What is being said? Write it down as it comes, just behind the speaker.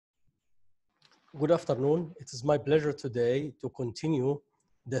Good afternoon. It is my pleasure today to continue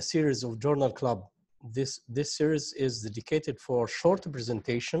the series of Journal Club. This series is dedicated for short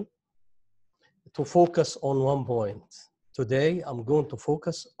presentation to focus on one point. Today, I'm going to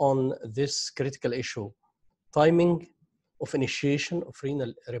focus on this critical issue, timing of initiation of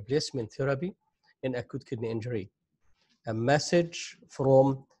renal replacement therapy in acute kidney injury. A message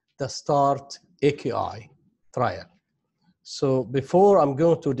from the STARRT-AKI trial. So before I'm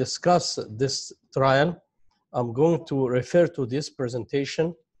going to discuss this trial, I'm going to refer to this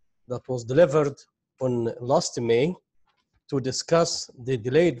presentation that was delivered on last May to discuss the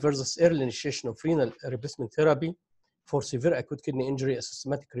delayed versus early initiation of renal replacement therapy for severe acute kidney injury, a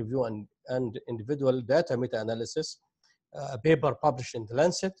systematic review and individual data meta-analysis, a paper published in The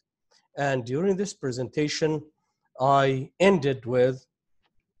Lancet. And during this presentation, I ended with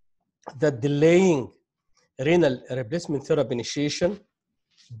the delaying renal replacement therapy initiation,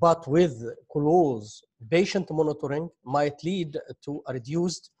 but with close patient monitoring might lead to a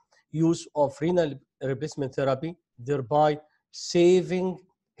reduced use of renal replacement therapy, thereby saving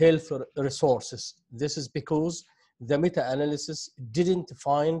health resources. This is because the meta-analysis didn't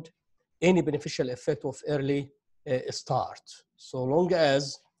find any beneficial effect of early start. So long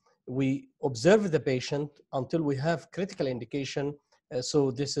as we observe the patient until we have critical indication.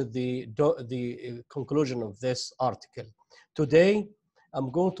 So this is the conclusion of this article. Today, I'm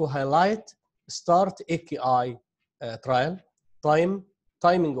going to highlight STARRT-AKI trial,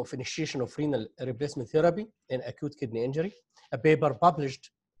 timing of initiation of renal replacement therapy in acute kidney injury, a paper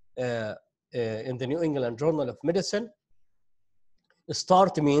published in the New England Journal of Medicine.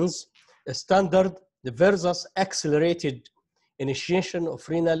 START means a standard versus accelerated initiation of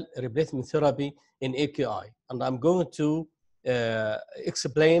renal replacement therapy in AKI. And I'm going to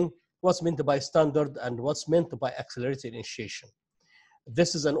explain what's meant by standard and what's meant by accelerated initiation.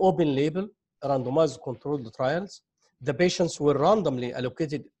 This is an open label, randomized controlled trials. The patients were randomly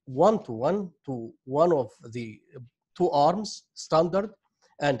allocated one-to-one to one of the two arms, standard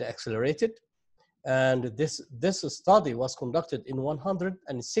and accelerated. And this study was conducted in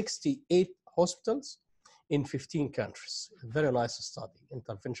 168 hospitals in 15 countries. A very nice study,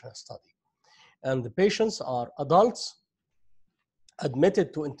 interventional study. And the patients are adults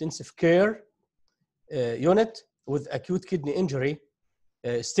admitted to intensive care unit with acute kidney injury,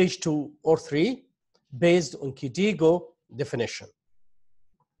 stage 2 or 3, based on KDIGO definition.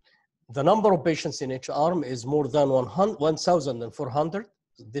 The number of patients in each arm is more than 1,400.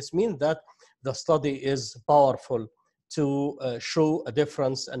 This means that the study is powerful to show a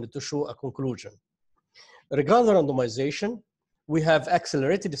difference and to show a conclusion. Regarding randomization, we have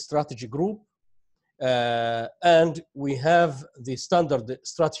accelerated strategy group and we have the standard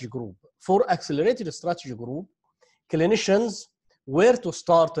strategy group. For accelerated strategy group, clinicians were to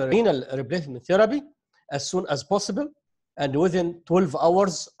start renal replacement therapy as soon as possible and within 12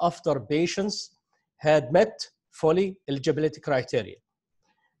 hours after patients had met fully eligibility criteria.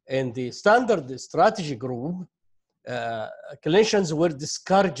 In the standard strategy group, clinicians were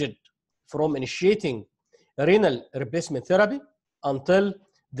discouraged from initiating renal replacement therapy until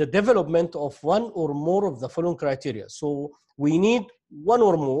the development of one or more of the following criteria. So we need one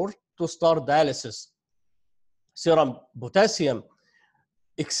or more to start dialysis. Serum potassium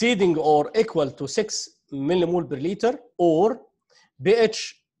exceeding or equal to 6 millimole per liter, or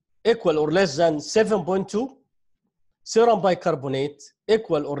pH equal or less than 7.2, serum bicarbonate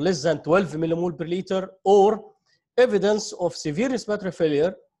equal or less than 12 millimole per liter, or evidence of severe respiratory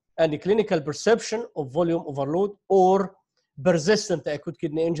failure and clinical perception of volume overload or persistent acute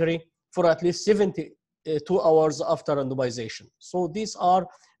kidney injury for at least 72 hours after randomization. So these are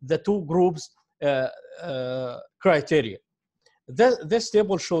the two groups criteria. This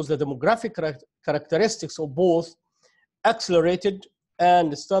table shows the demographic characteristics of both accelerated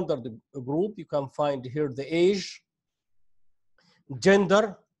and standard group. You can find here the age,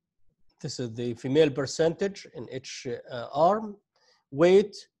 gender, this is the female percentage in each arm,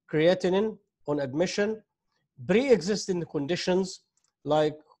 weight, creatinine on admission, pre-existing conditions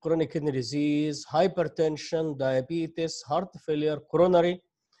like chronic kidney disease, hypertension, diabetes, heart failure, coronary,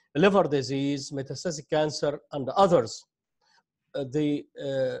 liver disease, metastatic cancer, and others.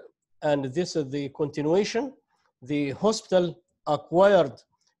 And this is the continuation. The hospital acquired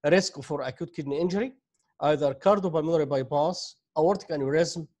risk for acute kidney injury, either cardiopulmonary bypass, aortic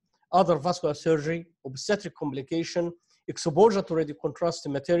aneurysm, other vascular surgery, obstetric complication, exposure to radiocontrast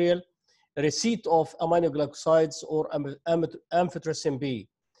material, receipt of aminoglycosides or amphotericin B,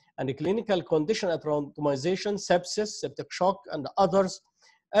 and the clinical condition at randomization, sepsis, septic shock, and others.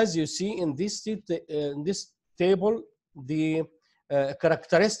 As you see in this table, the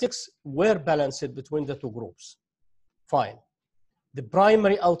characteristics were balanced between the two groups. Fine. The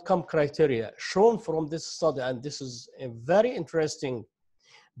primary outcome criteria shown from this study, and this is very interesting,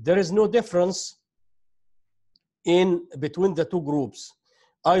 there is no difference in between the two groups,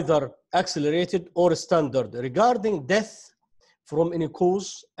 either accelerated or standard, regarding death from any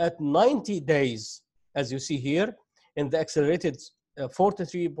cause at 90 days, as you see here, in the accelerated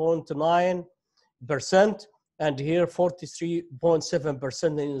 43.9%, and here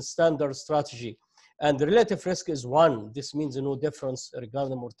 43.7% in standard strategy. And the relative risk is 1. This means no difference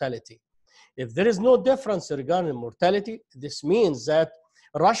regarding mortality. If there is no difference regarding mortality, this means that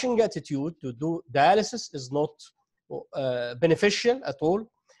rushing attitude to do dialysis is not beneficial at all,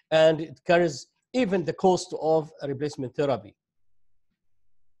 and it carries even the cost of replacement therapy.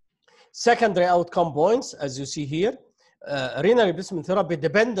 Secondary outcome points, as you see here, renal replacement therapy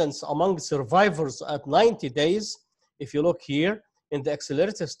dependence among survivors at 90 days. If you look here in the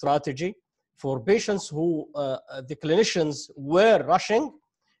accelerated strategy, for patients who the clinicians were rushing,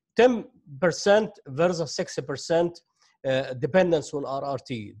 10% versus 60% dependence on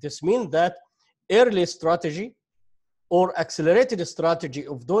RRT. This means that early strategy or accelerated strategy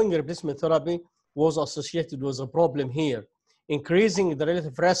of doing replacement therapy was associated with a problem here, increasing the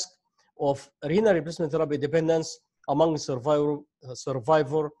relative risk of renal replacement therapy dependence among survivor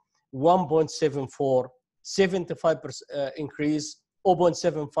 1.74, 75% increase,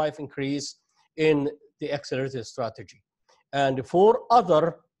 0.75 increase in the accelerated strategy. And for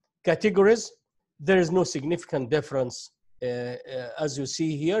other categories, there is no significant difference. As you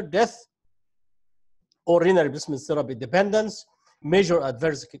see here, death or renal replacement therapy dependence, major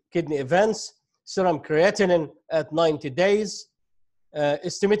adverse kidney events, serum creatinine at 90 days,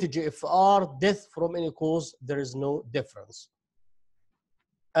 estimated GFR, death from any cause, there is no difference.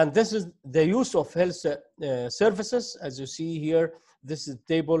 And this is the use of health services. As you see here, this is a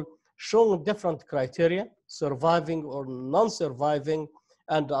table showing different criteria, surviving or non-surviving,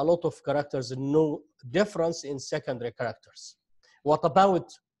 and a lot of characters, no difference in secondary characters. What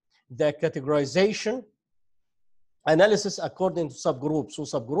about the categorization analysis according to subgroups? So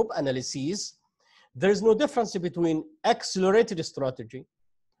subgroup analyses, there is no difference between accelerated strategy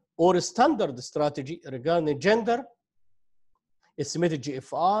or standard strategy regarding gender, estimated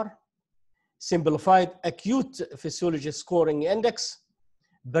GFR, simplified acute physiology scoring index,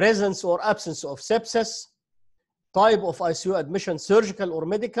 presence or absence of sepsis, type of ICU admission, surgical or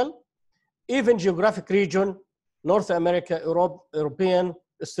medical, even geographic region, North America, European,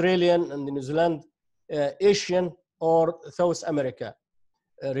 Australian, and New Zealand, Asian, or South America.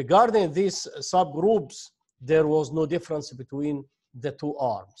 Regarding these subgroups, there was no difference between the two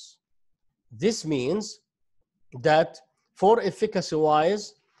arms. This means that for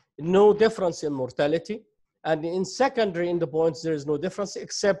efficacy-wise, no difference in mortality, and in secondary endpoints, there is no difference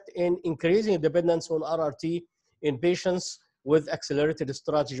except in increasing dependence on RRT in patients with accelerated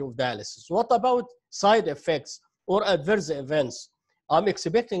strategy of dialysis. What about side effects or adverse events? I'm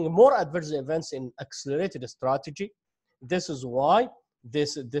expecting more adverse events in accelerated strategy. This is why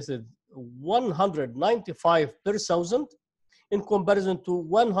this is 195 per thousand in comparison to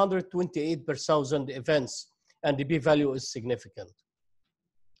 128 per thousand events, and the p-value is significant.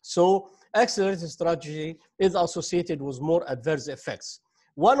 So accelerated strategy is associated with more adverse effects.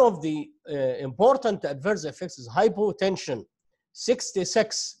 One of the important adverse effects is hypotension,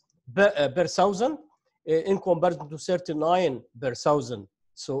 66 per thousand in comparison to 39 per thousand.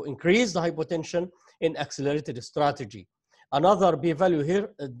 So increased hypotension in accelerated strategy. Another p-value here,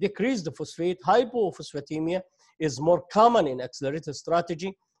 decreased phosphate, hypophosphatemia is more common in accelerated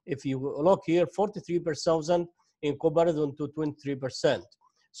strategy. If you look here, 43 per thousand in comparison to 23%.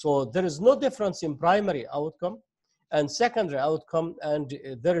 So there is no difference in primary outcome and secondary outcome, and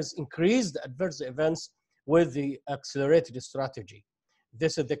there is increased adverse events with the accelerated strategy.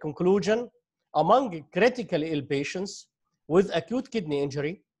 This is the conclusion. Among critically ill patients with acute kidney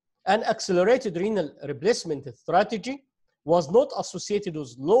injury, an accelerated renal replacement strategy was not associated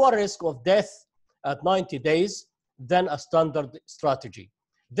with lower risk of death at 90 days than a standard strategy.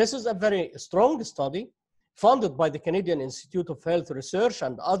 This is a very strong study funded by the Canadian Institute of Health Research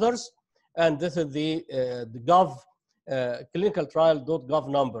and others, and this is the gov clinicaltrial.gov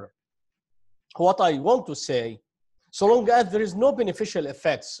number. What I want to say, so long as there is no beneficial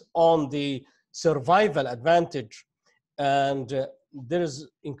effects on the survival advantage and there is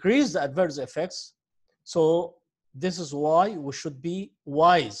increased adverse effects, so this is why we should be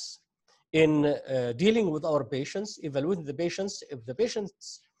wise in dealing with our patients, evaluating the patients. If the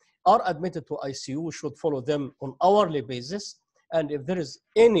patients are admitted to ICU, we should follow them on hourly basis. And if there is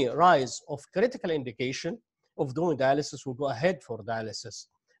any rise of critical indication, of doing dialysis, we go ahead for dialysis.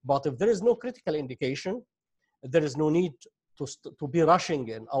 But if there is no critical indication, there is no need to be rushing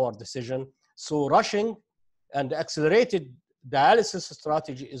in our decision. So rushing and accelerated dialysis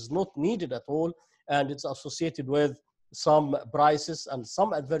strategy is not needed at all, and it's associated with some prices and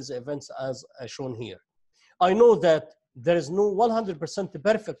some adverse events as shown here. I know that there is no 100%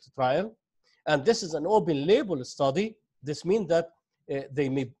 perfect trial, and this is an open label study. This means that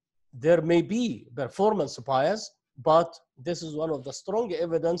there may be performance bias, but this is one of the strong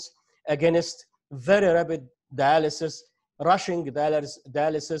evidence against very rapid dialysis, rushing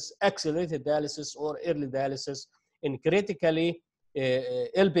dialysis, accelerated dialysis, or early dialysis in critically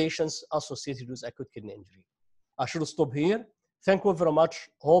ill patients associated with acute kidney injury. I should stop here. Thank you very much.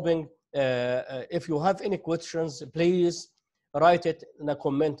 Hoping if you have any questions, please write it in a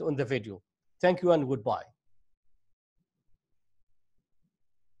comment on the video. Thank you and goodbye.